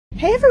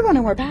Hey everyone,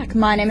 and we're back.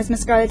 My name is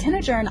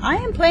MissScarletTanager, and I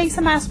am playing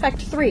some Mass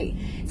Effect 3.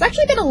 It's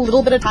actually been a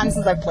little bit of time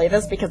since I've played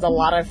this because a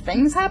lot of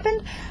things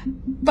happened,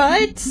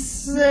 but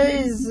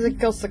I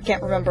also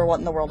can't remember what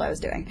in the world I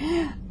was doing.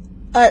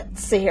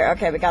 Let's see here.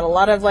 Okay, we got a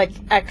lot of, like,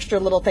 extra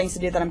little things to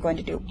do that I'm going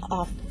to do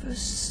off the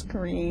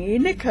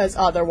screen, because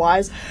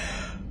otherwise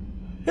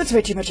it's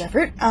way too much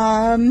effort.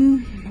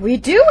 We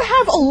do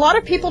have a lot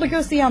of people to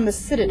go see on the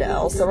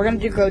Citadel, so we're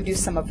going to go do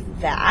some of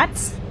that.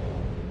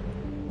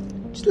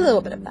 Just a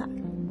little bit of that.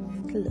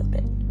 A little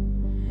bit.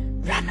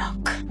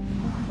 Rannoch.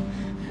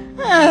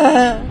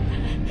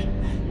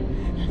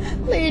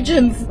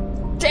 Legion's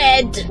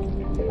dead.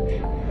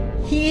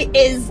 He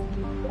is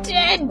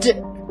dead.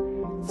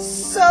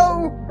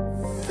 So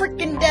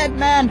freaking dead,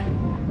 man.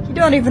 You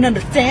don't even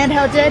understand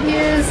how dead he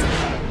is.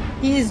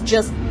 He's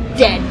just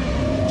dead.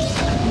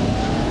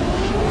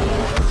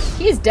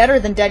 He is deader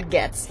than dead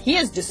gets. He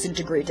is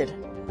disintegrated.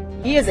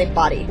 He is a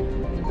body.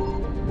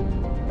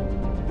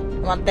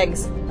 I want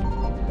things.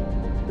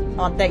 I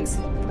want things.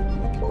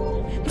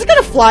 I'm just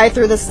gonna fly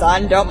through the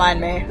sun, don't mind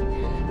me.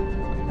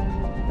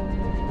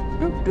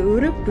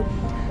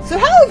 So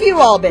how have you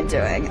all been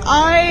doing?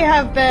 I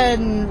have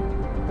been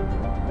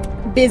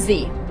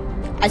busy.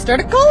 I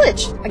started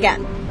college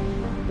again.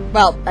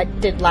 Well, I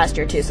did last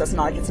year too, so it's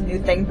not like it's a new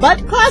thing,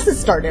 but classes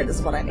started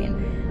is what I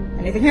mean.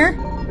 Anything here?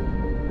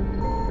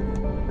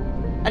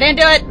 I didn't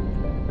do it!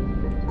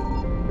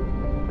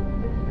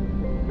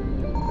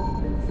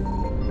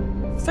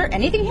 Is there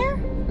anything here?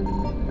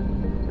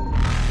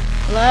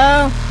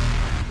 Hello?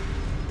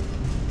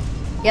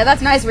 Yeah,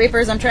 that's nice,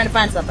 Reapers. I'm trying to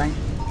find something.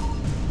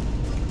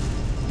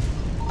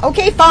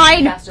 Okay,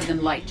 fine! Faster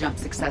than light jump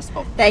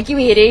successful. Thank you,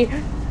 Edie.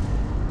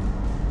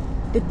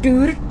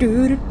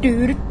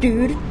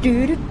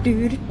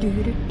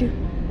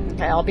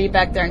 Okay, I'll be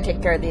back there and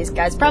take care of these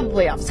guys,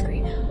 probably off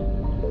screen.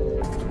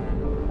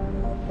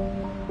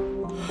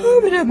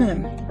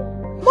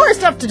 More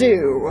stuff to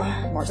do!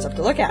 More stuff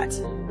to look at.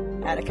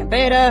 Attica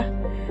Beta.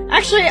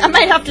 Actually, I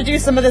might have to do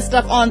some of this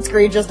stuff on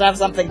screen just to have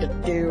something to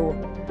do.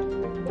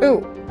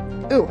 Ooh,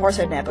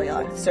 Horsehead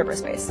Nebula, server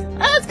space.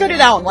 Let's go do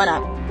that one, why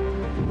not?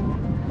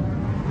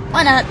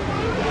 Why not?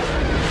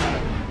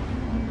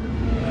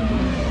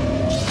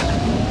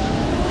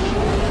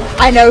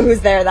 I know who's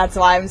there, that's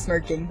why I'm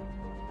smirking.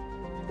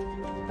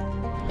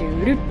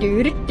 We're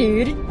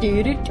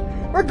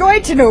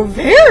going to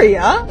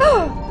Novaria?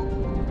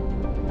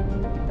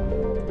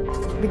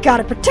 We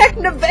gotta protect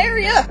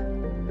Novaria!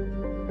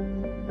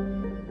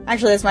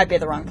 Actually, this might be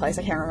the wrong place.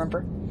 I can't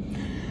remember.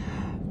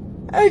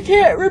 I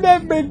can't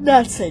remember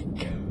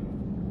nothing.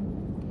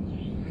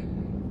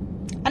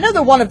 I know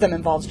that one of them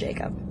involves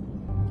Jacob.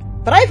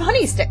 But I have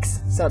honey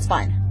sticks, so it's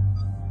fine.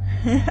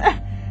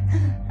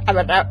 I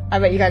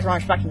bet you guys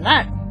weren't expecting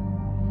that.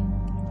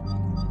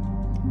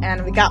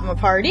 And we got him a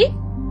party.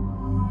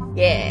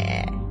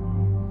 Yeah.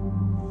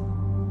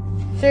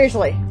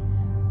 Seriously.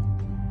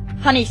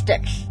 Honey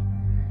sticks.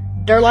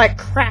 They're like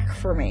crack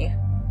for me.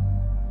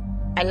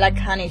 I like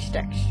honey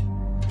sticks.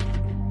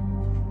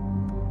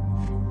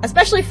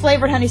 Especially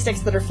flavored honey sticks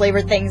that are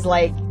flavored things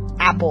like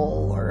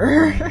apple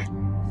or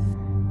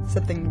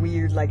something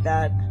weird like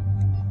that.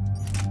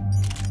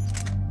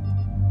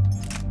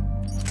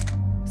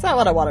 Is that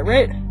what I wanted,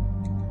 right?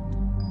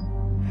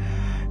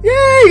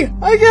 Yay!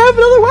 I can have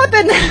another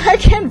weapon! I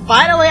can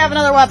finally have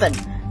another weapon!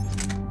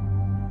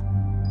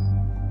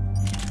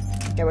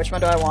 Okay, which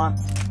one do I want?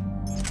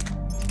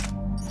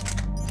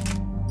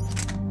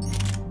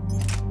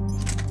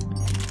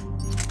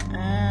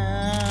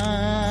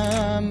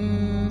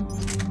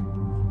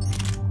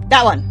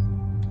 That one!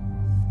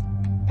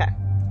 Okay.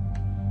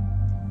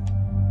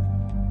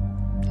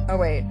 Oh,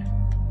 wait.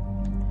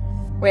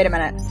 Wait a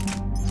minute.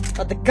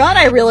 But the gun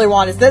I really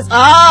want is this.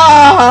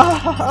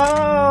 Oh!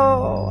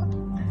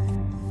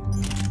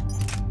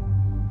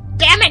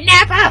 Damn it,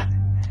 Nappa!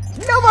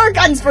 No more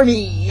guns for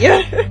me!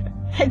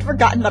 I'd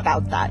forgotten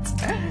about that.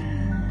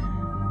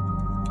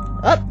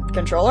 Oh,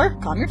 controller,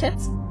 calm your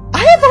tits.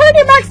 I have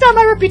already maxed out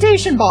my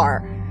reputation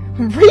bar!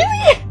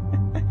 Really?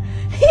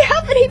 You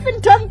haven't even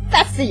done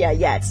Thessia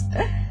yet!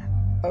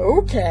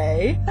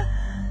 Okay.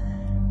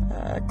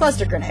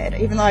 Cluster grenade,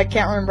 even though I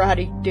can't remember how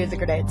to do the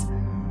grenades.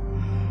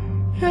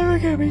 Never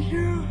gonna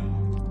you.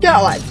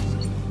 That one!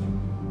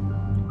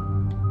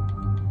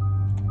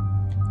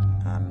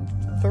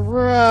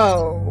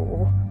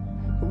 Throw.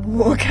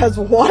 Because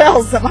what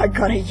else am I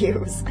gonna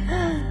use?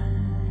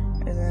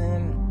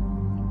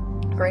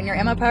 Growing your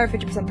ammo power,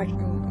 50% practice.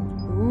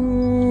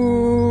 Ooh.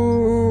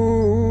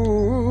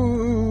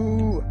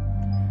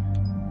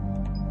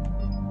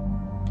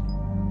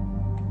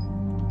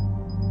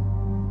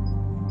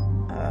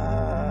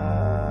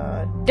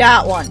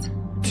 That one.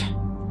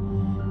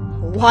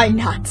 Why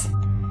not?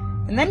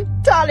 And then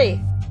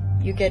Tali.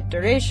 You get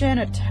duration,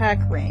 attack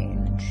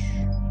range.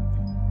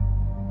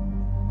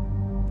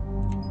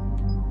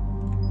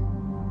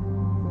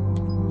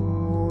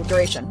 Ooh,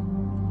 duration.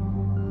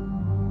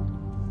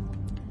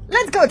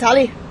 Let's go,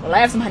 Tali. Well, I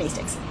have some honey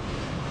sticks.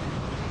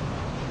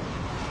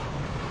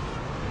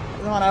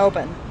 Doesn't want to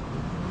open.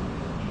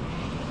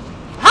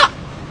 Ha!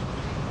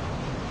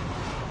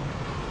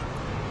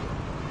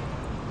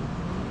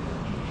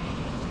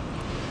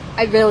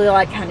 I really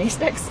like honey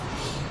sticks.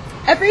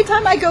 Every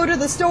time I go to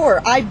the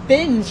store, I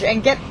binge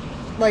and get,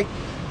 like,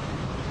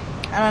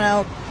 I don't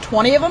know,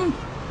 20 of them?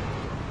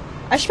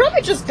 I should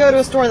probably just go to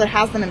a store that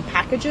has them in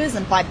packages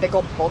and buy big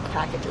old bulk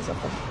packages of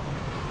them.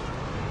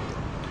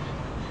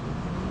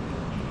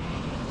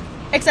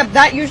 Except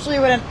that usually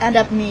would end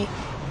up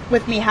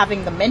with me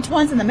having the mint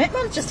ones, and the mint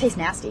ones just taste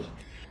nasty.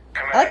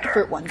 Commander, I like the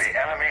fruit ones.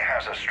 The enemy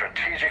has a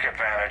strategic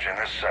advantage in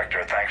this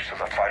sector thanks to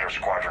the fighter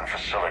squadron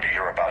facility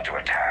you're about to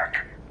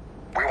attack.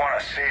 We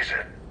want to seize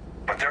it,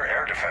 but their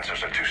air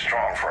defenses are too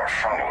strong for a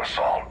frontal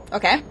assault.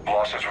 Okay.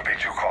 Losses would be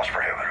too cost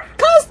prohibitive.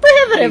 Cost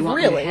prohibitive, How do you want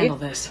me really? to handle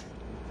this?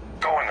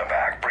 Go in the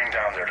back, bring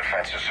down their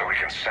defenses so we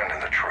can send in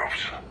the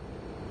troops.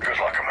 Good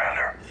luck,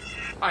 Commander.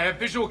 I have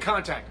visual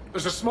contact.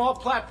 There's a small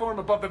platform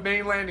above the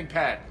main landing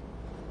pad.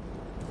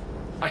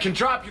 I can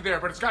drop you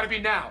there, but it's gotta be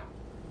now.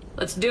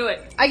 Let's do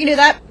it. I can do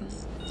that.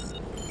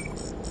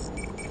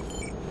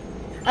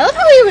 I love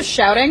how he was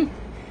shouting.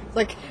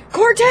 Like,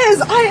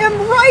 Cortez, I am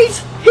right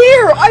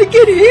here! I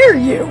can hear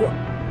you!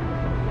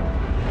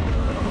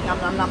 Nom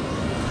nom nom.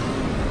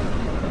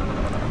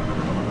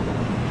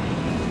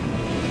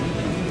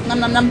 Nom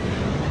nom nom.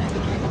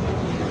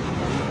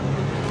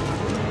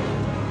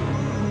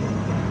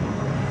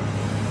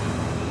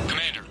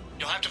 Commander,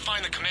 you'll have to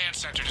find the command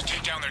center to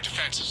take down their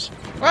defenses.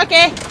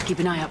 Okay. Keep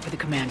an eye out for the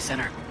command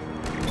center.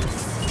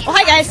 Oh,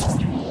 hi, guys.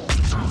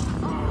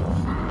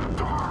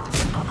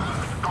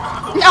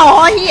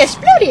 Oh, he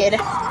exploded.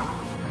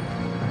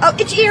 Oh,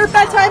 itchy ear.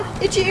 Bad time.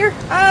 Itchy ear.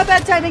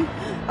 Bad timing.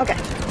 Okay.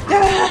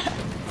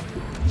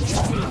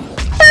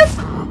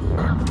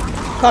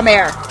 Come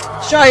here.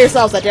 Show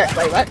yourselves a dirt.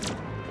 Wait, what?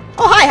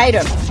 Oh, hi. How you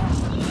doing?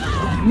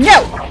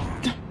 No.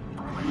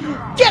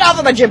 Get off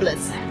of my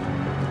giblets.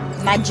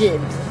 My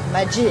jibs.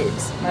 My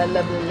jibs. My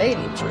lovely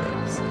lady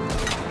jibs.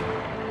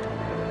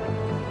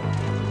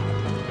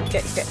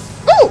 Okay, okay.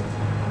 Ooh!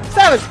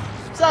 Savage!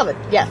 Savage.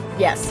 Yes,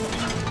 yes.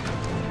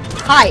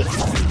 Hi.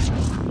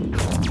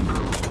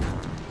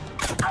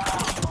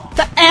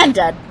 And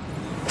dead.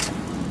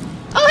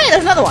 Oh, hey,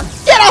 there's another one.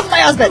 Get off my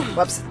husband!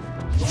 Whoops.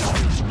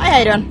 Hi, how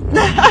you doing?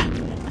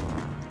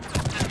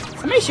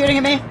 Somebody shooting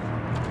at me?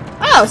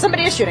 Oh,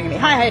 somebody is shooting at me.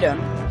 Hi, how you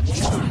doing?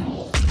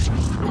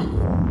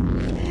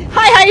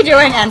 Hi, how you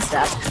doing? And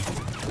stuff.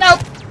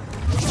 Nope.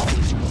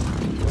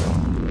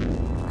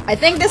 I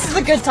think this is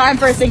a good time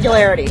for a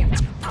singularity.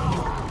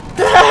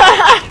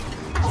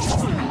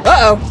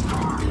 Uh-oh.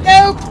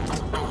 Nope.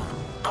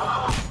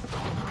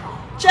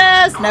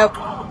 Just nope.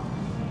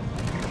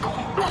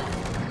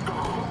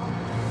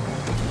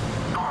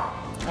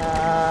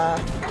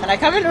 Can I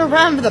come in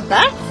around the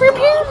back from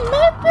here?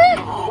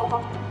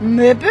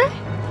 Maybe?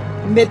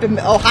 Maybe?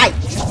 Oh, hi.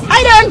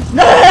 Hi, Dan!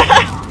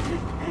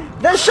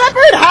 The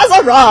shepherd has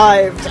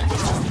arrived!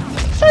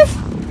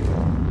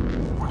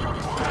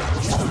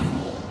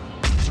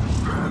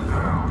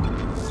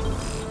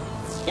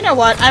 You know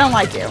what? I don't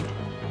like you.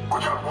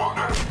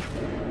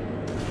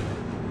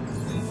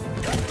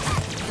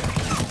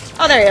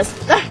 Oh, there he is.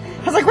 I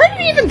was like, where did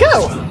he even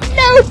go?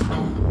 Nope!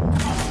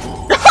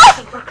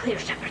 We're clear,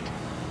 Shepard.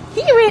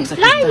 He went Looks like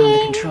we found the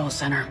flying! control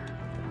center.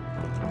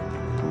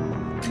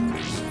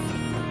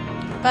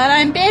 But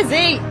I'm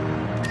busy!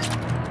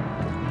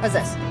 What's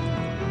this?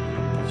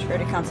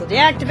 Security console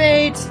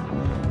deactivate.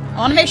 I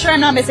want to make sure I'm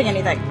not missing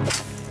anything.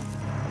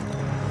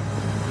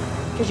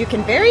 Because you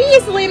can very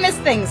easily miss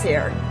things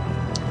here.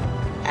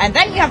 And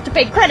then you have to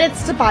pay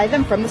credits to buy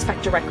them from the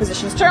Spectre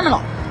Requisitions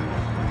Terminal.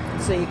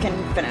 So you can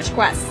finish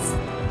quests.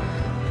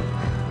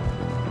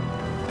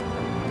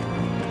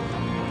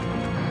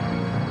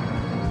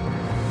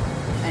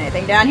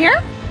 Anything down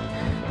here?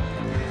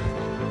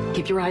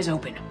 Keep your eyes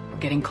open. We're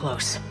getting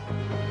close.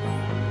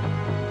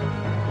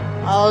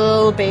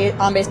 All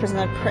on-base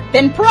personnel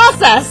been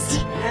processed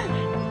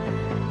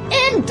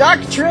in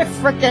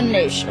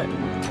Doctrifricanation.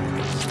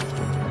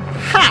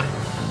 Ha!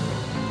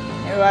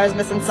 Knew I was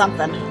missing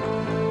something.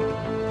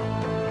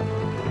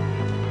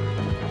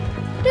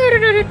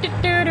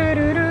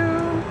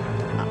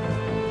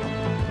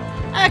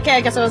 Okay,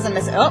 I guess I wasn't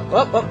missing. Oh,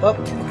 oh, oh, oh.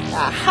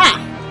 Aha!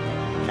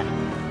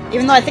 Okay.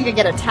 Even though I think I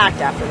get attacked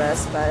after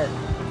this, but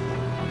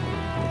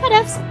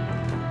whatevs.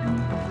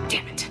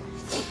 Damn it.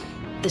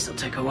 This'll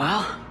take a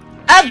while.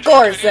 Of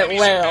course it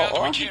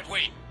will. We can't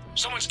wait.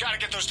 Someone's got to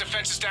get those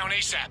defenses down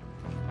ASAP.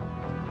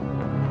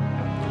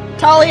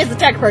 Tali is the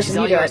tech person. She's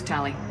You all do yours, it.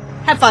 Tally.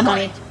 Have fun,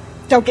 honey.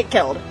 Don't get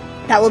killed.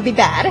 That would be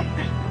bad.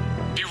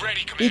 Be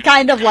ready, Commander. He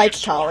kind of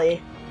likes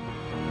Tali.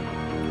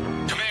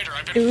 Commander,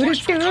 I've been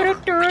forced from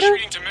cover.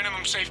 Retreating to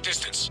minimum safe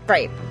distance.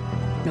 Great.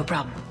 No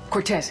problem.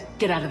 Cortez,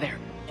 get out of there.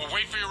 We'll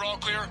wait for your all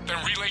clear, then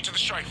relay to the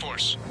strike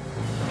force.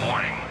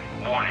 Warning.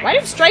 Warning. Why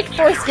did Strike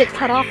Force get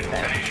cut off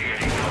there?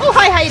 Oh,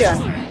 hi, how you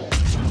doing?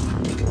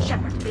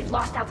 Shepard, we've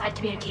lost outside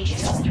communication.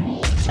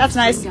 That's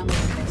nice. Bring down the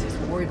defenses.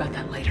 We'll worry about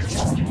that later.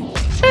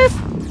 Boop.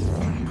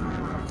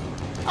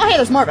 Oh, hey,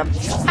 there's more of them.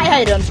 Hi, how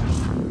you doing?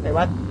 Wait,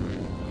 what?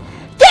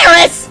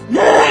 Garrus!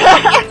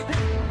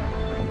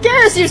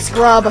 Garrus, you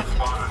scrub!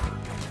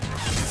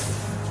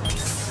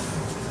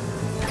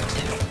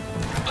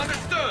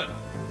 Understood.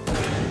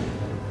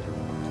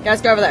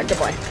 Guys, go over there. Good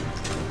boy.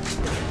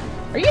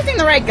 Are you using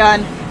the right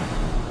gun?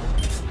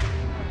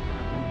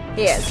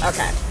 He is.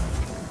 Okay.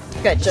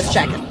 Good. Just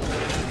checking.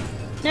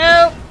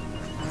 No.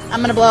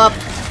 I'm gonna blow up.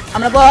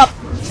 I'm gonna blow up.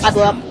 I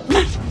blew up.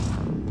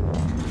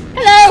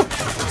 Hello.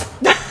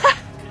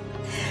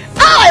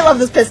 Oh, I love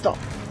this pistol.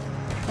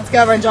 Let's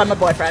go over and join my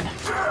boyfriend.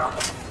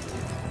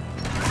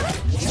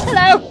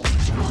 Hello.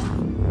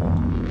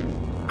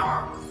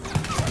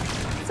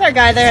 Is there a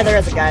guy there? There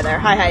is a guy there.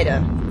 Hi, how you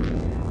doing?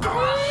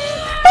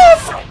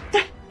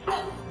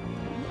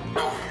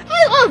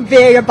 I love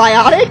being a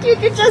biotic. You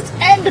can just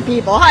end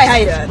people. Hi, how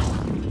you doing?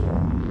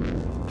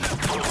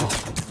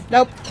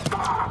 Nope.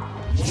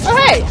 Oh,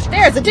 hey,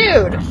 there's a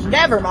dude.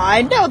 Never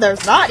mind. No,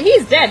 there's not.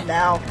 He's dead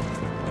now.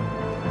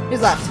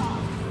 Who's left?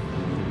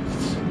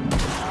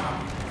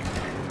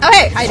 Oh,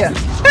 hey, how you doing?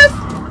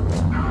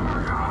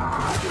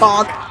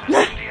 Bonk.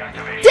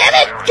 Damn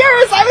it,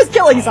 Garrus, I was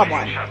killing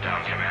someone.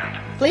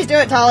 Please do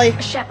it, Tolly.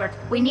 Shepard,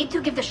 we need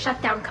to give the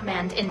shutdown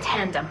command in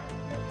tandem.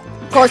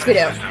 Of course we do.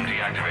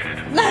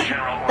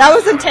 That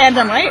was in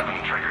tandem, right?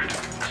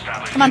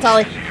 Come on,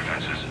 Tolly.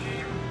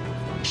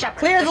 Shepard,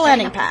 Clear the they're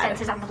landing setting up pad.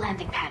 defenses on the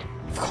landing pad.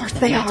 Of course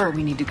they That's are. where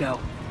we need to go.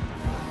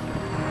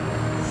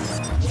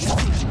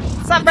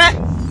 What's up, Brett?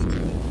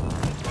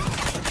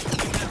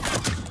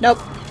 Nope.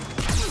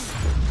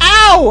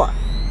 Ow!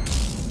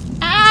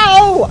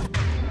 Ow!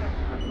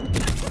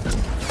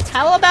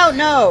 How about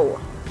no?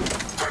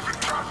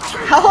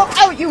 How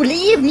about you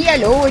leave me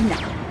alone?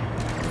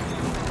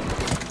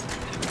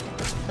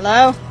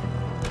 Hello?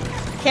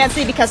 Can't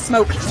see because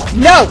smoke.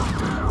 No!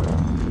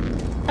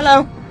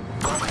 Hello?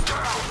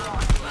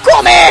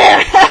 Come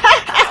here!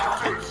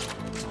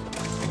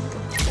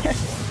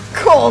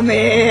 Come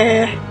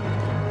here!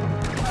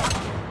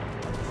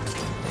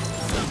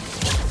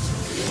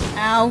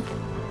 Ow.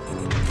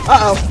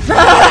 Uh-oh.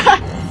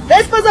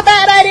 This was a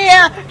bad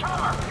idea!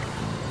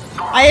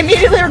 I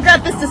immediately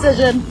regret this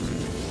decision.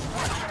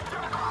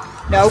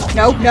 No,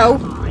 no, no.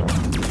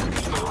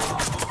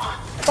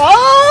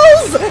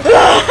 Balls!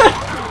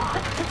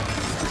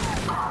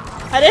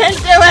 I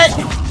didn't do it!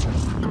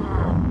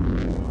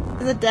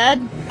 Is it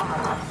dead?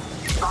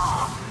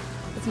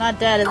 It's not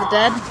dead, is it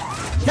dead?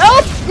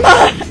 Nope!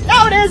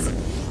 No, it is!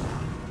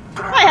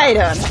 Hi, how you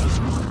doing?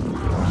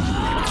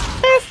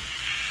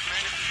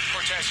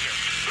 Cortez here.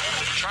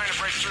 Trying to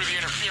break through the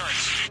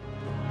interference.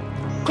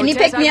 Can you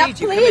Cortez, pick me I up, need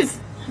you. Come please?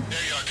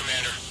 There you are,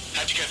 Commander.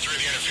 How'd you get through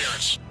the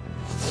interference?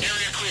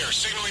 Area clear.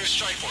 Signaling the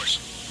strike force.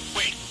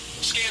 Wait.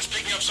 Scan's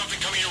picking up something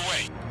coming your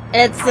way.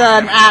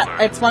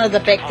 It's one of the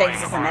big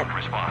things, isn't it?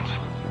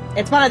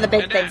 It's one of the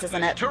big things,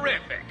 isn't it?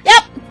 Terrific.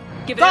 Yep!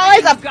 Give It's it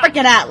always a everything you've got.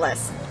 freaking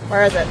Atlas.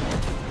 Where is it?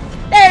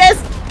 There it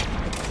is!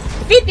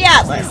 Defeat the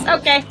Atlas.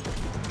 Okay.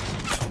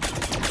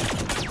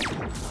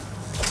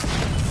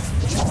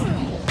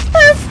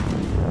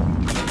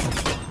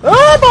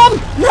 Oh, bomb!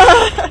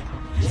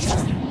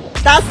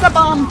 That's the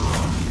bomb.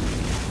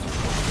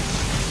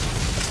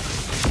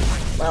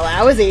 Well,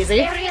 that was easy.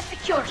 Area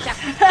secure,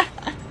 Shepard.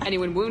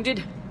 Anyone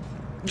wounded?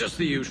 Just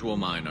the usual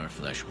minor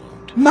flesh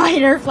wound.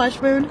 Minor flesh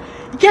wound.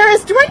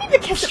 Garrus, do I need to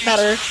kiss it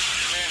better?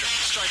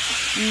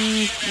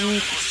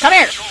 Come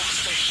here.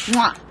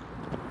 Mwah.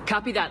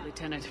 Copy that,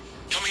 Lieutenant.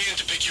 Coming in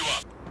to pick you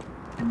up.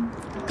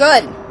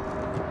 Good.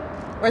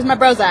 Where's my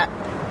bros at?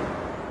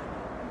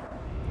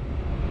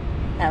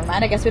 Never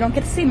mind, I guess we don't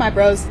get to see my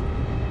bros.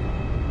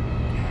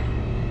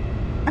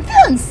 I'm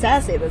feeling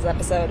sassy this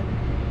episode.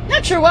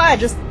 Not sure why,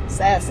 just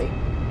sassy.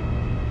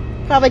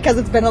 Probably because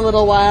it's been a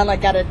little while and I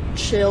gotta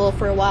chill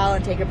for a while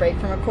and take a break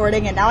from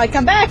recording, and now I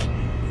come back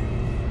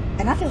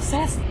and I feel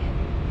sassy.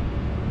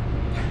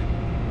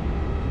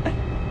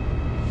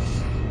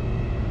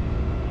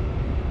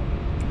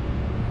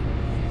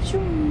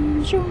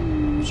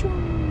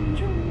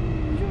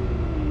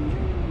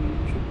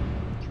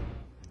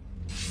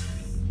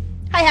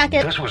 Hi,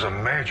 Hackett. This was a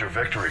major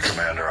victory,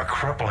 Commander. A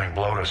crippling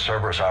blow to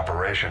Cerberus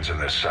operations in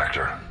this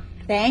sector.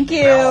 Thank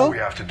Now all you. we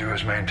have to do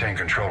is maintain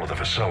control of the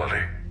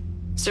facility.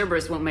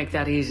 Cerberus won't make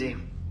that easy.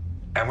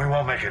 And we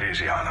won't make it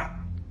easy on them.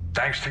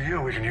 Thanks to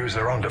you, we can use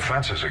their own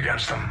defenses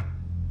against them.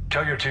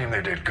 Tell your team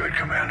they did good,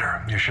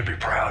 Commander. You should be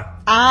proud.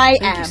 I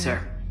Thank am. you,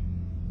 sir.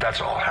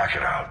 That's all. Hack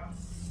it out.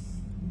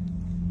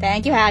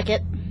 Thank you,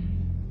 Hackett.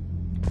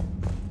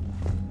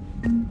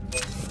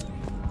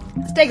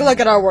 Let's take a look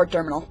at our work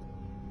terminal.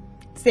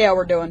 See how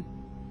we're doing.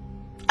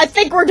 I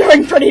think we're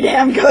doing pretty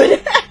damn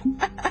good.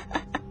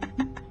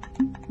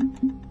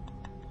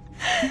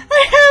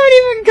 I haven't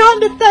even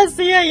gone to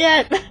Thessia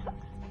yet.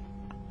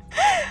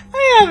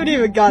 I haven't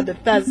even gone to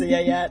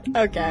Thessia yet.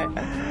 Okay.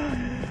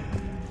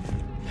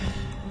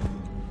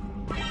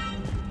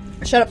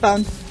 Shut up,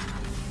 phone.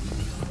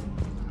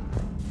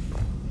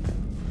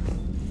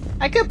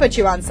 I could put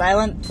you on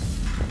silent.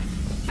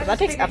 But that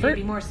takes effort. You'd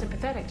be more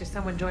sympathetic to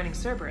someone joining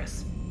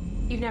Cerberus.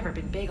 You've never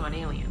been big on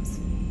aliens.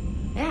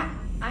 Yeah,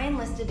 I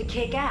enlisted to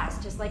kick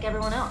ass, just like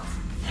everyone else.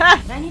 Ha!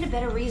 And I need a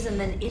better reason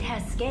than it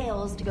has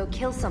scales to go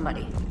kill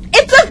somebody.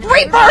 It's a And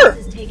Reaper!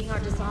 is taking our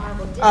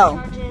dishonorable Oh.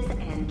 discharges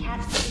and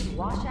catastrophic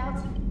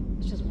washouts.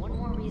 It's just one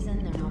more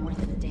reason they're not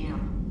worth a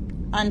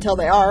damn. Until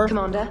they are.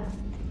 Commander.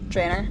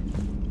 Trainer.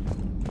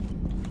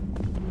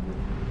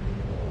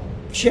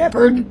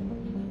 Shepard.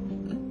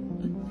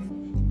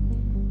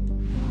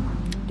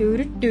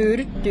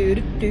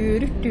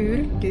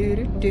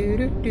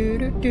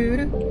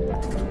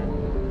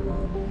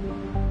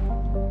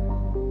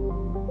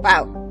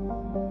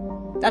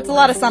 Wow. That's a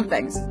lot of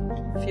somethings.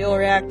 Fuel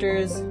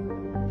reactors.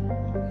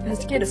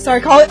 Investigate a star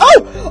calling.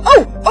 Oh!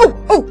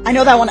 I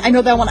know that one. I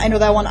know that one.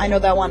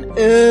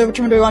 Which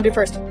one do we want to do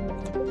first?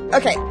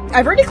 Okay,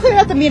 I've already cleared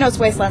out the Minos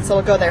Wasteland, so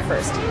we'll go there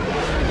first.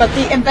 But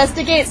the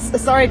investigate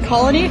Asari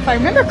colony, if I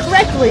remember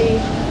correctly,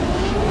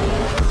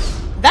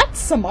 that's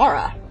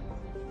Samara.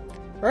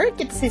 We already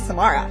get to see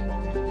Samara.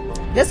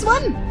 This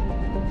one,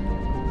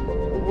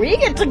 we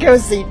get to go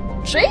see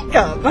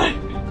Jacob.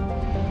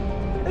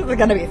 This is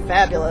gonna be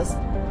fabulous.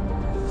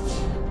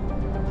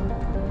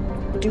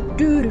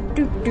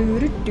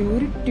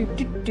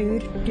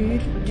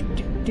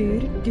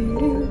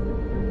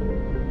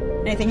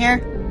 Anything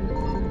here?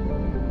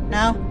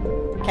 No?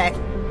 Okay.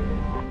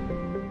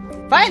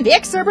 Find the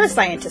ex-Cerberus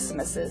scientists,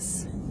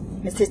 Mrs.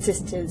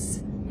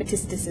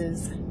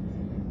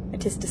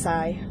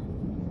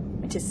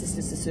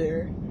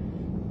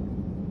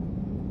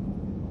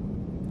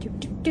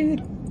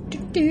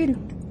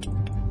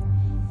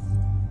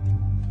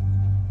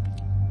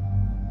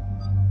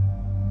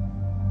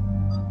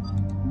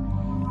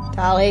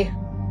 Tali.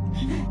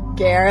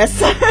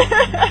 Garrus.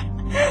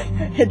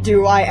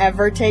 Do I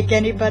ever take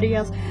anybody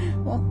else?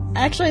 Well,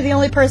 actually, the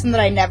only person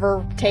that I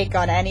never take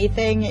on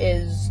anything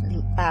is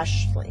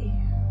Ashley.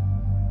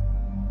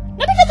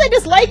 Not because I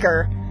dislike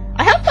her.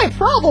 I have my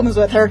problems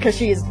with her because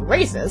she's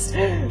racist.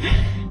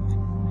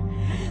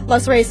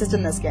 Less racist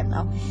in this game,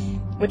 though.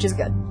 Which is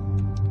good.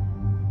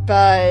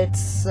 But,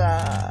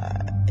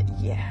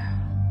 yeah.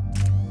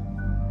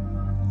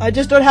 I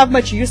just don't have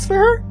much use for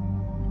her?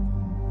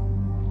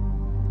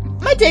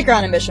 Might take her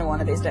on a mission one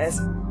of these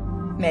days.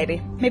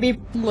 Maybe. Maybe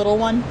a little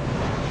one.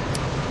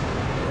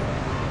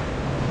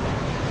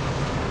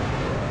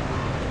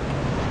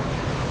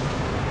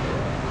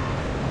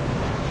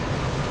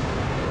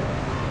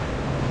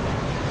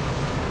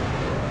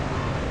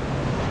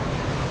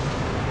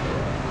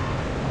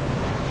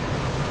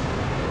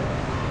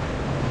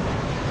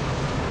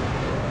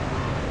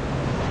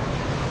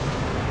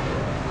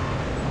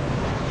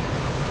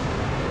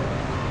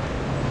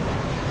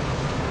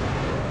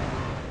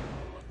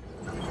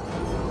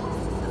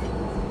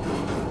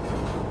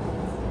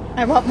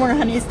 I want more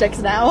honey sticks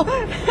now.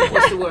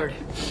 What's the word?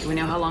 Do we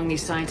know how long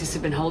these scientists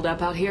have been holed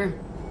up out here?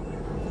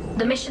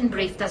 The mission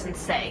brief doesn't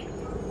say.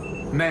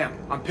 Ma'am,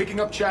 I'm picking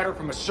up chatter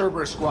from a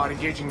Cerberus squad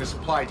engaging the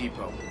supply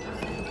depot.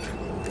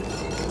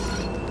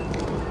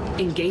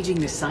 Engaging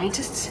the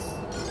scientists?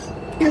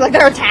 You're like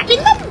they're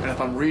attacking them? And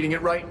if I'm reading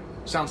it right,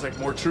 sounds like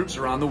more troops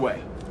are on the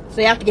way.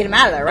 So you have to get them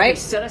out of there, right? Okay,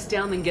 set us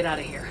down, then get out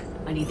of here.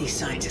 I need these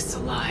scientists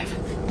alive.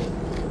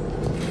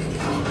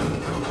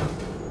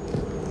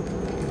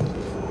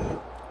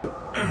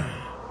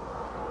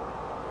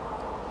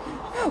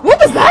 What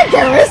was that,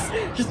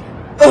 Garrus? Just,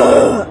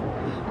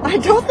 I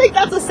don't think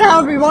that's a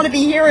sound we want to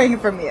be hearing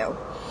from you.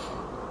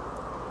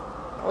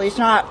 At least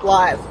not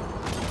live.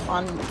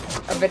 On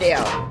a video.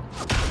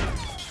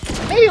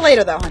 Maybe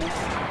later, though, honey.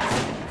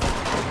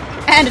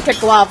 And it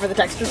took a while for the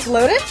textures to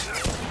load in.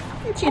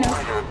 Itchy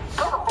nose.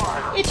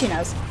 Itchy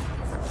nose.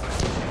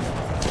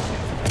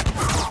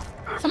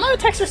 Some of the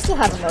textures still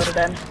haven't loaded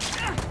in.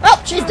 Oh,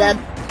 she's dead.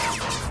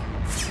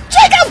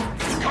 Jacob!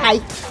 Hi.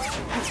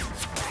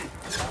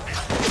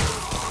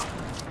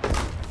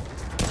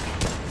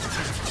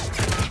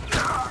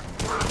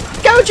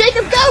 Go,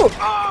 Jacob, go!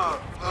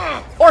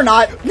 Or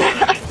not.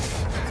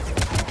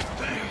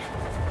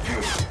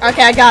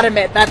 Okay, I gotta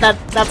admit,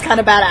 that's kind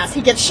of badass.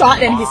 He gets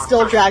shot and he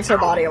still drags her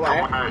body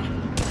away.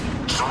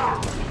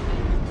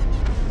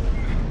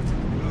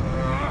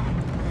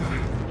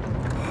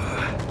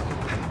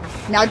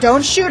 Now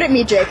don't shoot at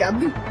me,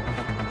 Jacob.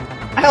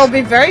 I'll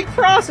be very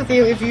cross with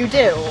you if you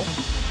do.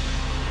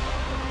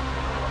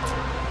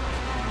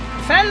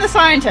 Defend the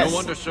scientists. No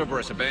wonder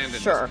Cerberus abandoned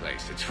this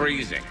place. It's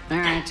freezing.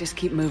 Alright, just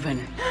keep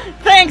moving.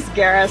 Thanks,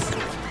 Garrus.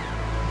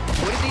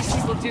 What did these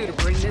people do to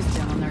bring this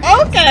down there?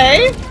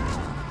 Okay!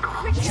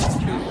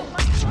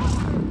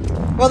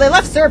 Well, they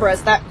left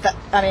Cerberus. I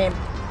mean,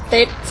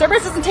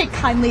 Cerberus doesn't take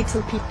kindly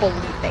to people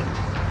leaving.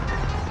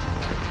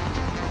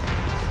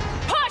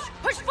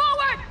 Push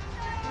forward!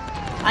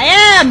 I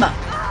am!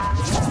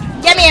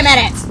 Give me a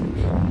minute!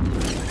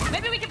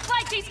 Maybe we can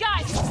flank these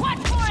guys! Watch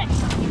for it!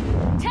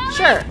 Tell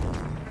Sure.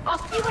 I'll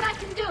see what I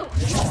can do.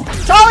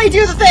 Tolly,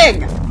 do the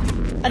thing!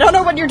 I don't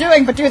know what you're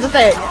doing, but do the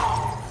thing.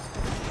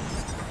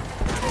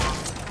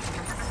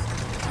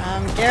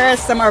 Garrus,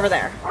 somewhere over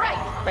there.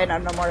 Wait, no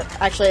more.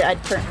 Actually, I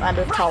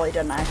moved Tolly,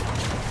 didn't I?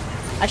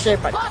 Actually,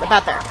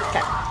 about there.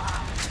 Okay.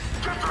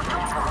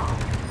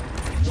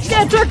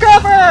 Get to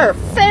cover!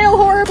 Fail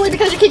horribly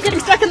because you keep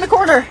getting stuck in the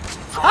corner.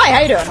 Hi,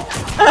 how you doing?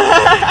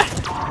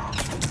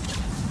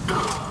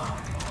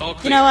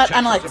 You know what? I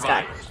don't like this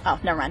guy. Oh,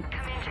 never mind.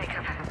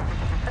 Jacob.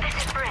 This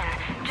is Bryn.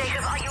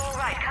 Jacob, are you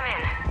alright? Come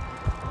in.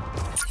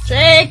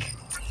 Jake!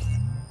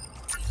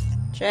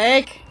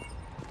 Jake?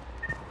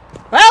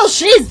 Well,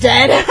 she's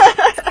dead!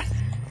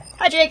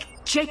 Hi, Jake.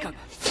 Jacob!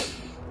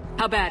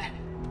 How bad?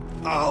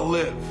 I'll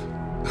live.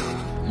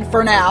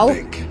 For now. This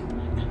is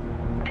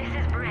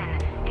Bryn.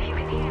 If you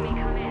can hear me,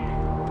 come in.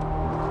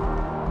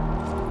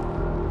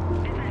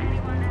 Is there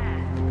anyone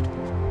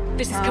there?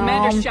 This is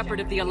Commander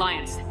Shepard of the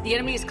Alliance. The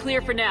enemy is clear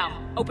for now.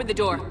 Open the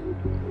door.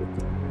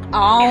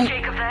 Is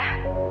Jacob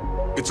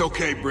there? It's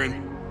okay,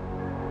 Bryn.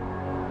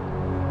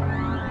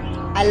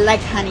 I like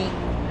honey.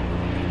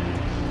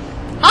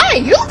 Hi,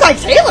 you look like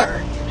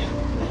Taylor!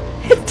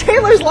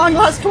 Taylor's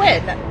long-lost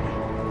twin.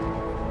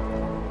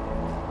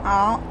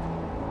 Oh.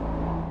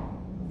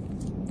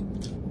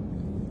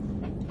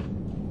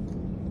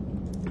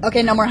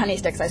 Okay, no more honey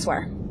sticks, I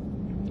swear.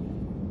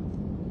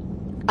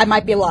 I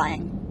might be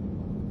lying.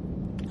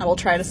 I will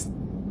try to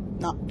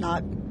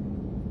not.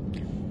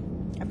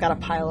 I've got a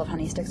pile of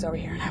honey sticks over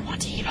here, and I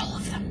want to eat all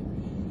of them.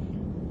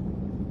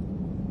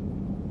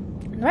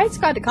 The right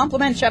squad to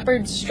complement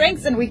Shepard's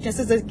strengths and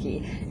weaknesses is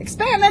key.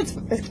 Experiment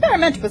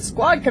with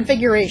squad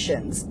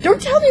configurations.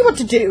 Don't tell me what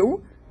to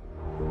do!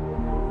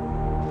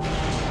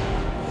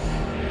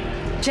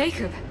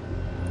 Jacob!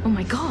 Oh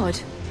my god.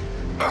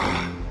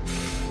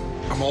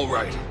 I'm all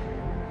right.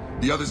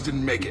 The others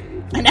didn't make it.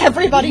 And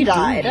everybody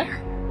died.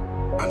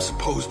 I'm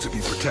supposed to be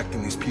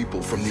protecting these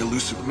people from the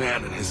elusive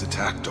man and his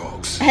attack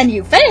dogs. And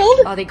you failed!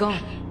 Are they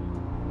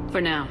gone?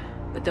 For now,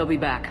 but they'll be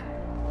back.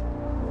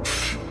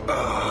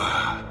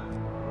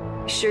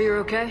 Sure you're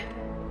okay?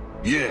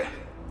 Yeah,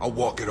 I'll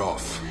walk it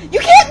off. You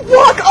can't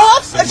walk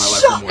off Save a my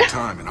life shot! one more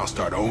time and I'll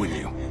start owing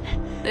you.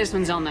 This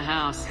one's on the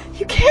house.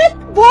 You can't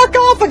walk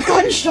off a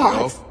gunshot!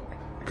 Well,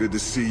 good to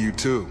see you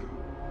too.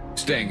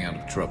 Staying out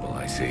of trouble,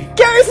 I see.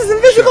 Garrus is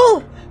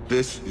invisible!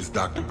 This is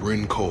Dr.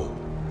 Bryn Cole.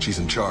 She's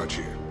in charge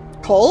here.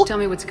 Cole? Tell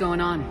me what's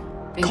going on.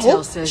 Cole?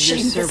 Intel says She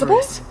you're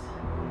invisible? Cerberus.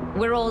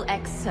 We're all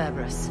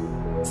ex-Cerberus.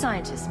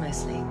 Scientists,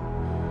 mostly.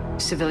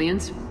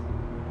 Civilians?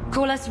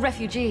 Call us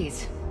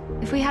refugees.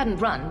 If we hadn't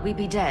run, we'd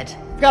be dead.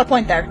 Got a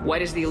point there. Why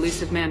does the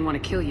elusive man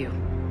want to kill you?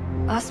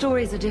 Our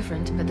stories are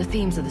different, but the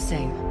themes are the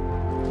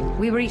same.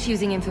 We were each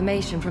using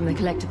information from the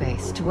collector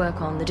base to work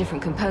on the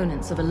different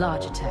components of a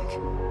larger tech.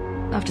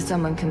 After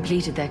someone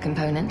completed their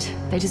component,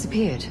 they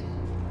disappeared.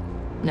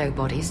 No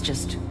bodies,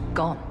 just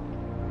gone.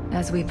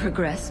 As we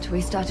progressed,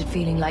 we started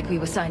feeling like we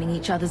were signing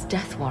each other's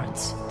death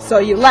warrants. So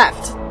you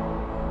left.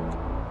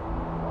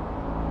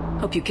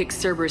 Hope you kicked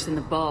Cerberus in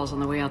the balls on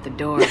the way out the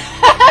door.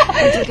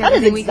 That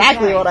is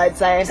exactly what I'd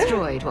say.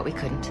 Destroyed what we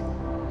couldn't.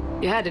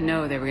 You had to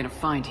know they were gonna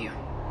find you.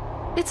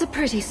 It's a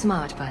pretty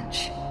smart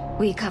bunch.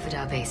 We covered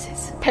our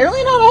bases.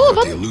 Apparently not all of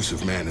But the them.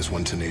 elusive man is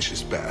one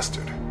tenacious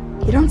bastard.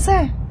 You don't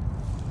say.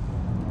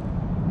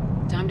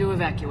 Time to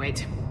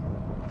evacuate.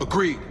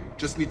 Agreed.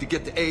 Just need to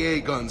get the AA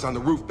guns on the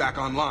roof back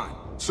online.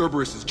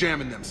 Cerberus is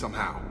jamming them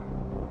somehow.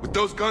 With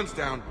those guns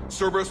down,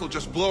 Cerberus will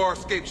just blow our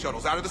escape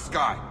shuttles out of the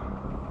sky.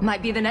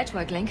 Might be the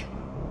network link.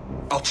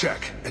 I'll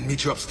check and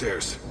meet you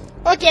upstairs.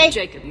 Okay.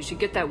 Jacob, you should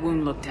get that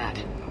wound looked at.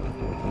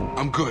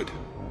 I'm good.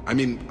 I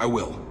mean, I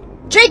will.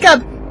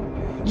 Jacob!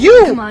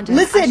 You Commander, I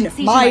listen should see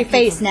to my my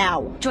face people.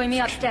 now. Join me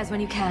upstairs when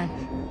you can.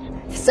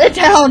 Sit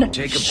down.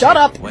 Jacob, Shut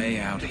up. Way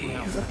out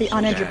here. Let the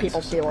uninjured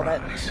people deal with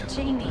it.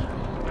 Jamie,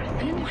 I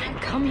didn't want to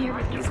come here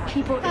with these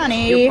people.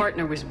 Honey. Your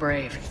partner was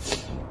brave.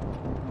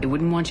 He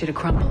wouldn't want you to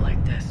crumble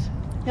like this.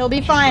 He'll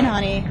be fine,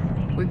 honey.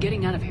 We're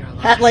getting out of here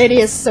alive. That lady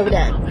is so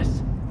dead. Promise.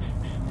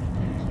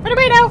 Right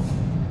away now.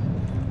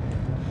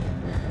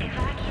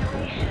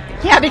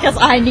 Yeah, because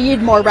I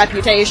need more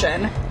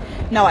reputation.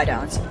 No, I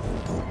don't.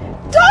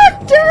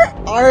 Dr.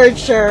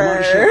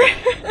 Archer!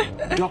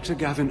 Dr.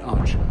 Gavin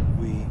Archer.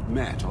 We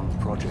met on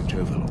Project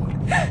Overlord.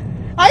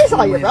 I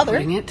saw your Way of brother.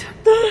 putting it.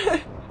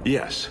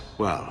 Yes,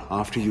 well,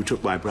 after you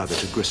took my brother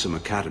to Grissom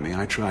Academy,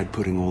 I tried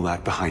putting all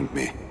that behind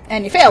me.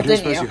 And you failed, I don't didn't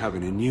suppose you? you have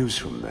any news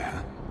from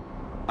there.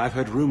 I've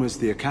heard rumors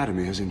the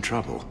Academy is in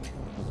trouble.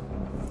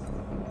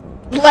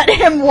 Let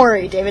him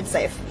worry. David's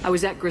safe. I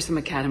was at Grissom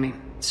Academy.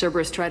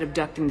 Cerberus tried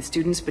abducting the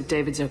students, but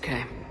David's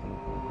okay.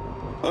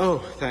 Oh,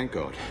 thank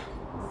God.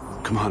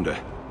 Commander,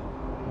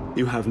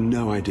 you have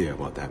no idea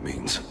what that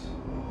means.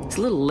 It's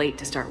a little late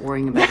to start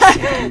worrying about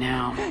safety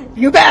now.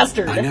 You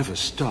bastard! I never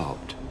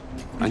stopped.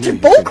 I know You you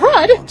bull think I'm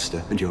a crud.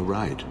 monster, and you're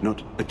right.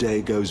 Not a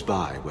day goes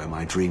by where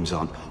my dreams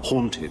aren't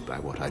haunted by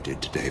what I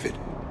did to David.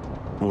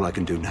 All I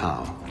can do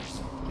now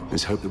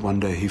is hope that one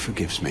day he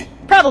forgives me.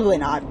 Probably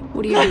not.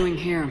 What are you doing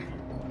here?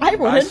 I I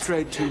wouldn't.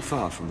 strayed too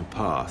far from the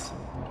path.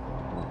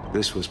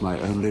 This was my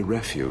only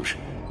refuge.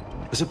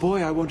 As a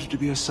boy, I wanted to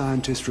be a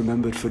scientist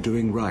remembered for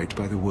doing right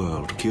by the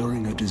world,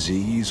 curing a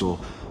disease or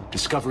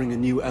discovering a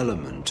new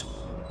element.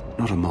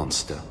 Not a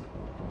monster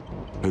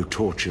who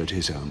tortured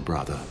his own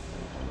brother.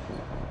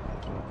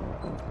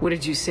 What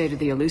did you say to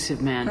the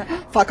elusive man?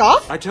 Fuck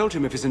off? I told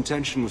him if his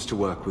intention was to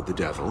work with the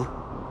devil,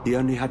 he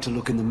only had to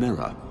look in the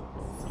mirror.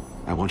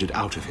 I wanted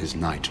out of his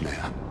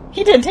nightmare.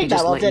 He didn't take He that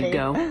just well, let did you he?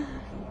 go?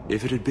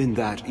 If it had been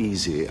that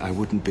easy, I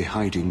wouldn't be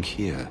hiding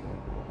here.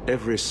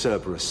 Every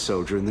Cerberus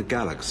soldier in the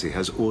galaxy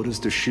has orders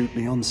to shoot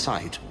me on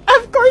sight.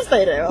 Of course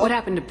they do. What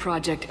happened to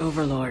Project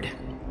Overlord?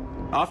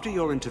 After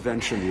your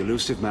intervention, the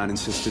elusive man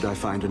insisted I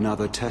find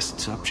another test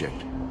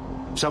subject.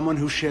 Someone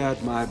who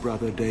shared my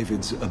brother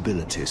David's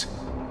abilities.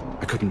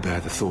 I couldn't bear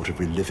the thought of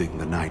reliving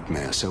the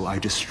nightmare, so I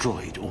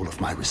destroyed all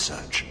of my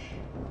research.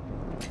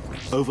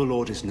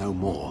 Overlord is no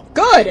more.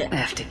 Good! I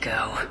have to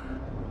go.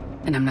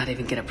 And I'm not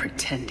even gonna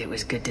pretend it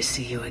was good to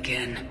see you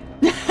again.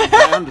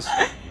 I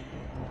understand.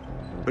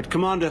 But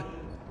Commander,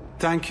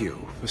 thank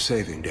you for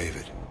saving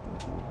David.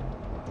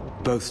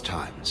 Both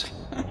times.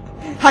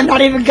 I'm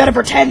not even gonna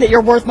pretend that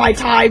you're worth my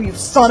time, you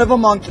son of a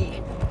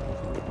monkey.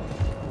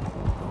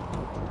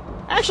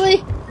 Actually,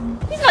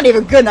 he's not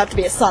even good enough to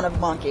be a son of a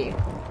monkey.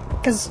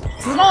 Because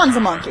Zidon's a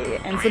monkey,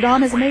 and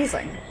Zidon is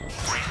amazing.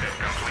 Reset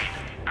complete.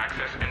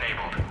 Access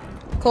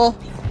enabled. Cool.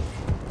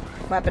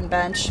 Weapon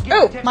bench.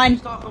 Oh,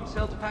 mine.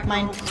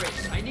 Mine.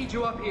 I need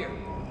you up here.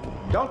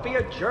 Don't be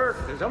a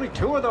jerk. There's only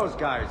 2 of those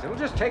guys. It'll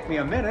just take me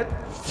a minute.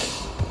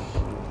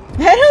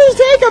 It'll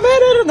take a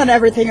minute, and then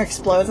everything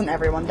explodes and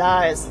everyone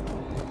dies.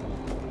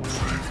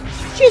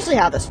 It's usually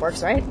how this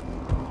works, right?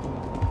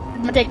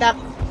 I'm gonna take that.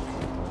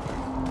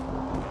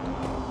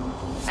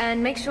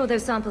 And make sure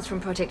those samples from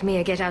Project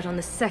Mia get out on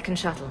the second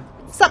shuttle.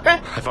 Sup,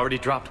 bruh? I've already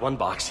dropped 1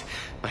 box.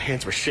 My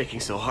hands were shaking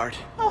so hard.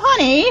 Oh,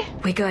 honey.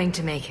 We're going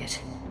to make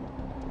it.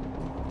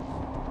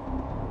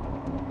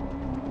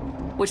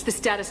 What's the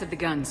status of the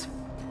guns?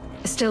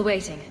 Still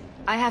waiting.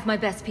 I have my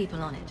best people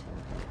on it.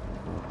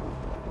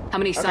 How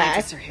many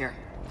scientists are here?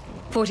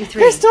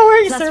 43. They're still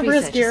wearing plus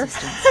Cerberus research gear.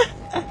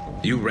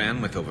 assistants. You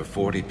ran with over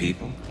 40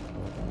 people?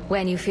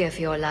 When you fear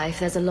for your life,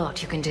 there's a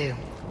lot you can do.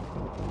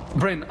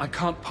 Bryn, I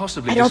can't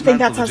possibly I don't think dismantle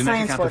that's the how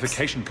genetic science works.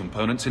 amplification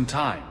components in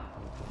time.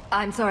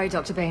 I'm sorry,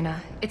 Dr.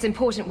 Boehner. It's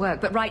important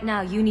work, but right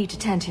now you need to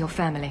tend to your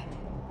family.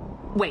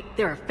 Wait,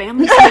 there are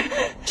families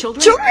here?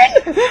 Children?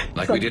 Children?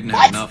 Like we didn't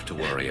have enough to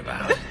worry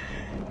about.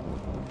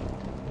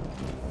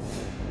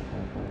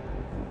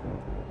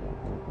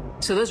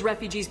 So those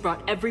refugees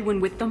brought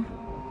everyone with them?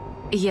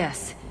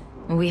 Yes.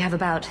 We have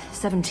about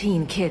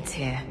 17 kids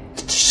here.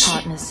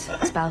 Partners,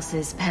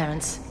 spouses,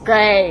 parents.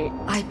 Great.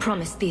 I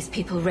promised these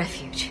people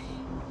refuge.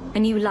 A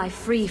new life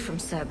free from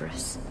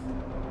Cerberus.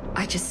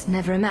 I just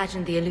never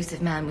imagined the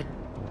elusive man would...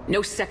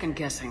 No second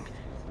guessing.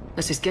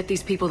 Let's just get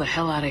these people the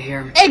hell out of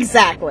here.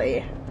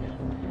 Exactly.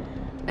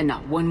 And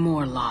not one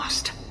more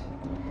lost.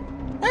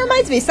 That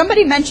reminds me,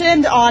 somebody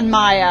mentioned on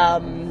my,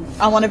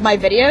 on one of my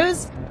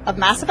videos of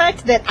Mass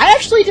Effect that I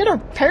actually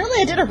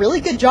apparently I did a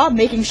really good job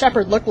making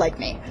Shepard look like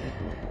me.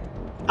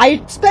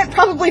 I spent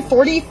probably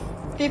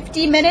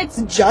 40-50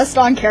 minutes just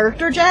on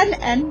character gen,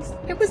 and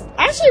it was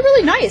actually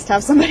really nice to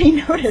have somebody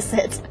notice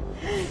it.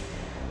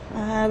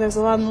 There's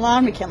a lot on the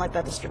line. We can't let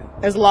that destroy.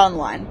 There's a lot on the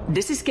line.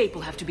 This escape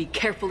will have to be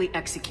carefully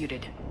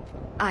executed.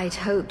 I'd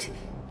hoped.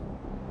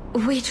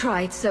 We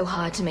tried so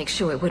hard to make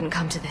sure it wouldn't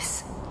come to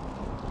this.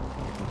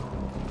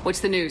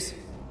 What's the news?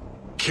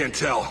 Can't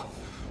tell.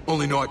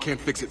 Only know I can't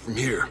fix it from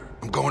here.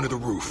 I'm going to the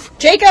roof.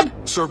 Jacob!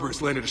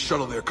 Cerberus landed a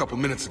shuttle there a couple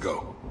minutes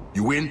ago.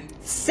 You in?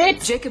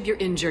 Sit Jacob, you're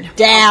injured.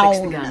 down. I'll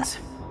fix the guns.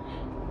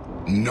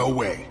 No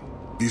way.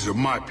 These are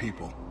my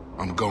people.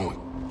 I'm going.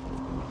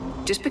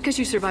 Just because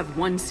you survived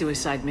one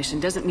suicide mission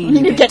doesn't mean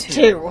You get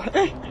two.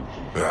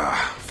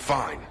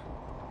 Fine.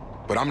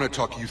 But I'm gonna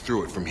talk you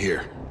through it from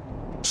here.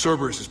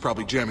 Cerberus is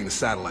probably jamming the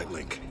satellite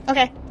link.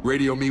 Okay.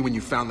 Radio me when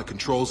you found the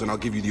controls and I'll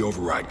give you the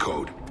override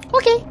code.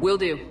 Okay. Will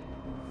do.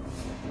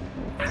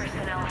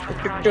 Personnel from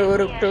Project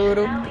Mia should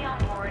now be on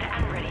board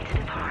and ready to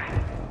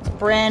depart.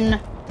 Bryn.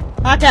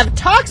 I have to have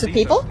talks with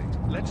people.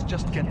 Let's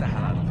just get the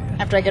hell out of here.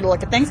 After I get a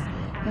look at things.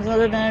 There's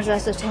other been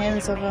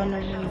ascertained so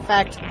in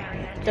fact,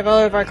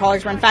 devoted of our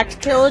colleagues were in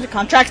fact killed.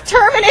 Contract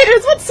terminated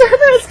is what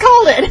Cerberus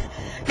called it.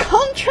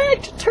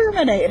 Contract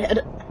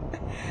terminated.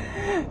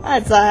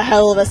 That's a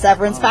hell of a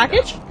severance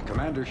package.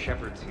 Commander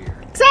Shepard's here.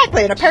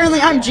 Exactly, and apparently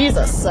I'm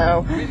Jesus,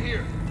 so...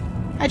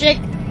 Hi, Jake.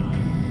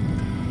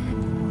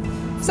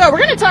 So, we're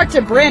gonna talk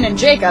to Bryn and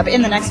Jacob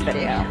in the next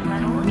video.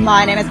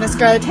 My name is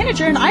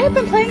MissScarletTanager, and I have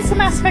been playing some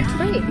Mass Effect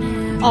 3.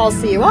 I'll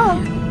see you all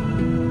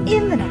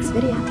in the next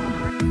video.